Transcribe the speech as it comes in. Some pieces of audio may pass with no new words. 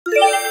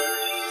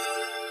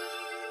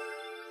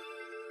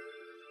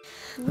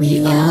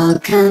We all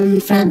come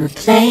from a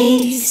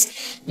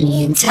place,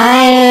 the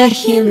entire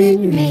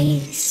human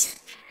race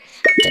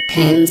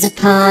depends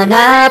upon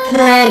our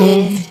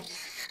planet,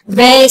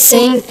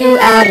 racing through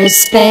outer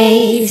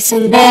space.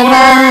 And there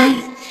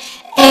are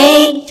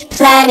 8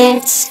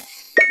 planets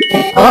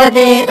that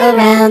orbit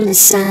around the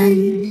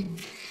sun.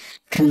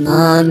 Come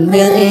on,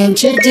 we'll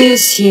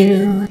introduce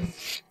you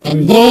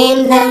and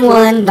name them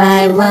one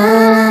by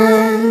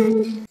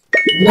one.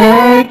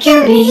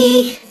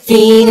 Mercury,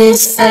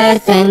 Venus,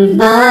 Earth, and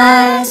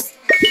Mars,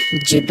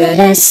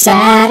 Jupiter,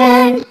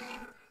 Saturn,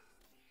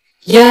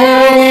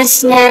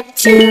 Uranus,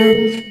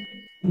 Neptune.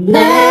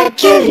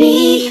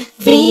 Mercury,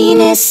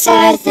 Venus,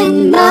 Earth,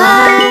 and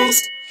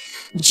Mars,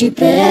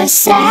 Jupiter,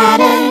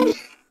 Saturn,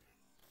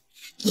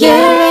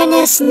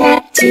 Uranus,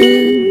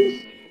 Neptune.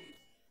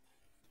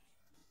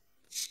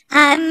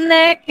 I'm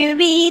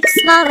Mercury, the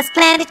smallest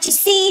planet you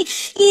see.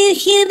 You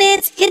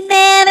humans could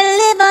never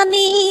live on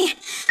me.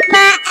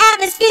 My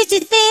atmosphere's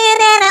too thin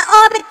and I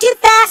orbit too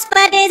fast.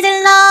 My days are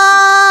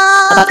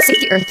long. About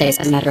 60 Earth days,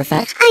 as a matter of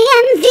fact. I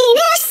am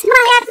Venus,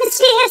 my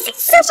atmosphere's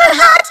super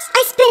hot.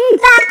 I spin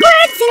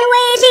backwards in a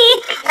way the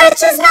Earth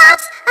does not.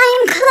 I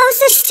am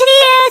closest to the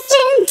Earth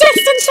in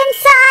distance and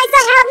size.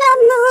 I have no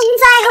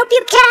moons, I hope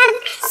you can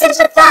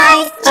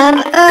sympathize. I'm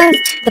Earth,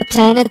 the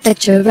planet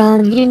that you're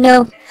on, you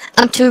know.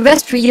 I'm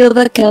terrestrial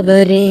but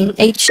covered in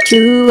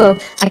H2O.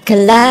 I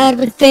collide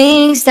with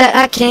things that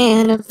I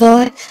can't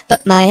avoid,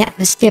 but my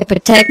atmosphere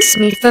protects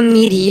me from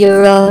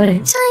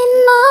meteoroids.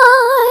 I'm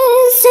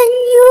Mars and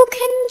you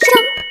can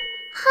jump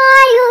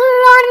higher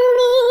on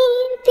me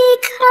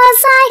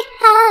because I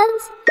have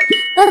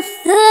a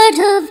third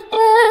of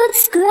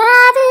Earth's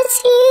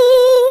gravity.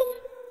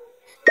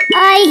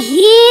 I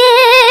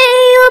hear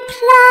you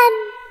plan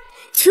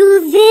to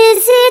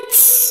visit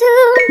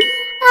soon.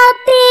 I'll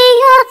be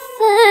your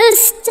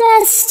first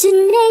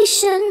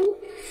destination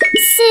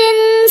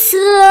since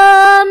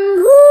the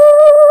moon.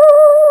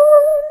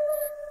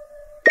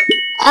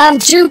 I'm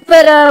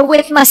Jupiter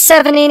with my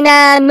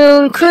 79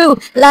 moon crew,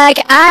 like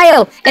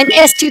Io and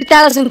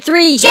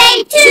S2003.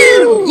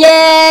 J2!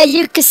 Yeah,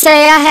 you could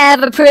say I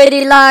have a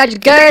pretty large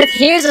girth.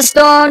 Here's a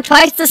storm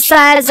twice the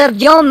size of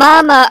your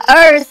mama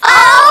Earth.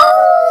 Oh!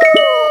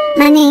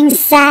 My name's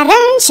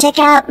Saturn, check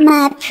out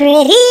my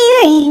pretty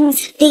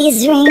rings.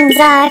 These rings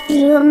are a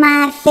few of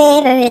my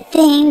favorite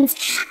things.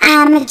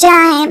 I'm a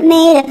giant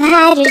made of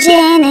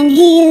hydrogen and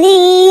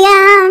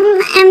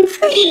helium. And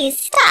please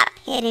stop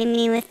hitting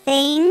me with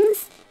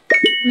things.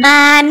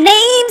 My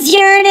name's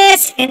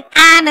Uranus and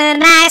I'm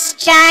an ice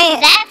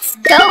giant. Let's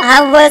go!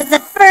 I was the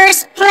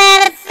first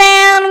planet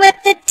found with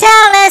the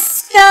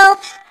telescope.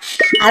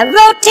 I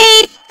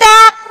rotate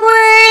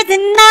backwards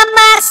and on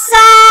my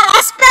side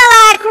I smell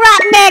like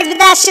rotten eggs, but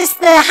that's just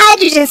the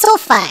hydrogen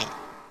sulfide.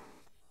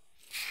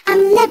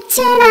 I'm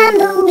Neptune, I'm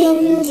the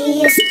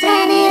windiest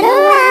planet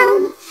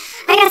around.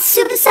 I got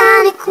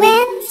supersonic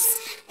winds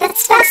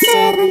that's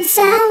faster than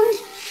sound.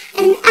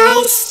 An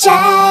ice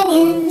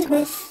giant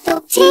with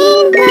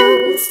 13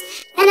 moons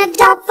and a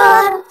dog for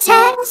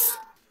hotels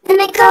that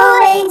make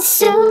away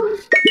soon.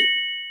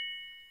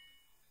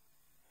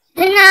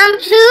 And I'm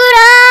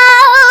Pluto,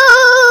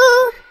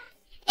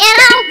 and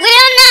I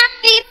will not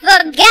be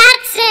forgotten.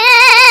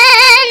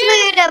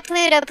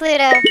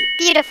 Pluto.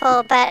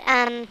 Beautiful, but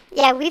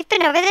yeah, we've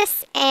been over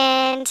this,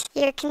 and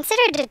you're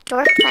considered a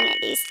dwarf planet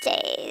these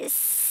days,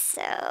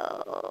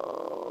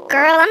 so...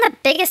 Girl, I'm the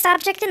biggest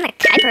object in the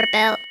Kuiper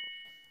Belt.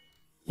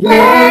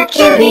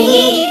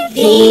 Mercury,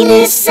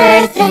 Venus,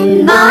 Earth,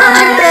 and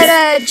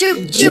Mars,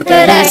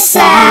 Jupiter,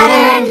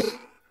 Saturn,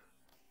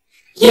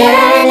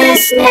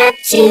 Uranus,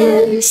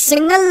 Neptune.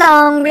 Sing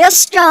along real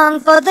strong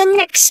for the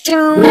next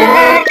tune.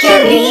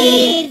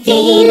 Mercury,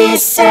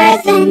 Venus,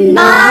 Earth, and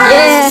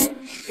Mars,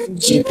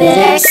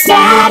 Jupiter,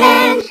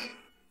 Saturn,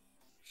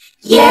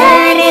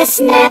 Uranus,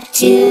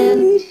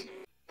 Neptune.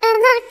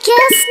 And I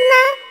guess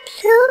not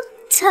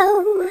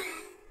Pluto.